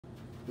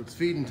it's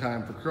feeding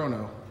time for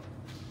Krono,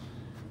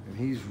 and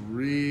he's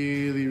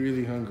really,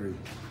 really hungry.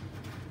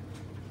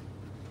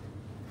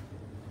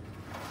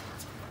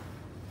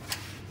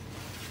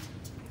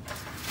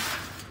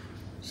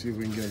 See if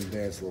we can get him to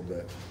dance a little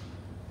bit.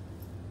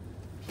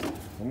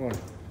 Come on.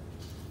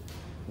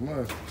 Come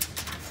on.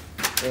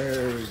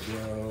 There we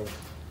go.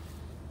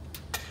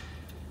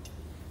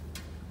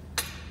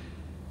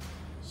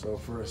 So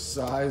for a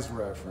size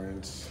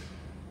reference,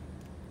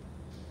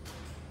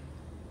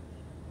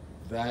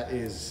 that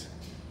is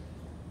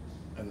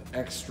an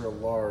extra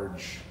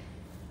large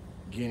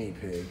guinea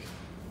pig.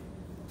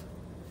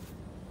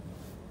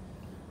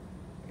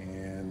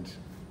 And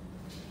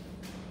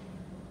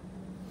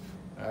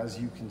as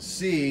you can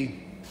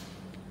see,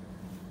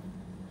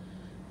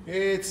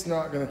 it's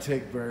not going to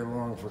take very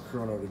long for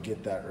Krono to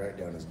get that right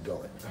down his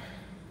gullet.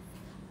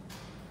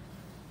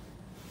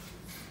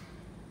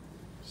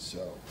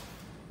 So,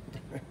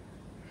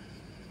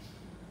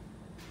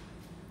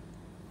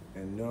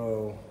 and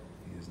no,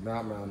 he is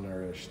not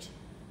malnourished.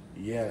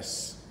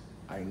 Yes,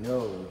 I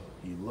know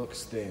he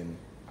looks thin,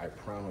 I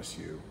promise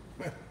you.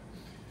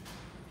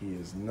 He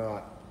is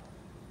not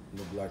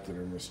neglected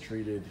or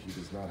mistreated. He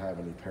does not have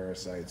any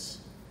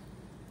parasites.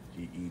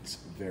 He eats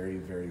very,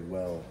 very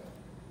well.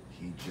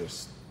 He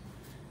just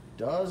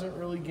doesn't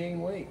really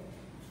gain weight.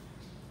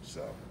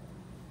 So,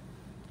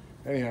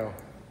 anyhow,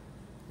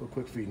 a little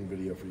quick feeding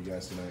video for you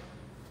guys tonight.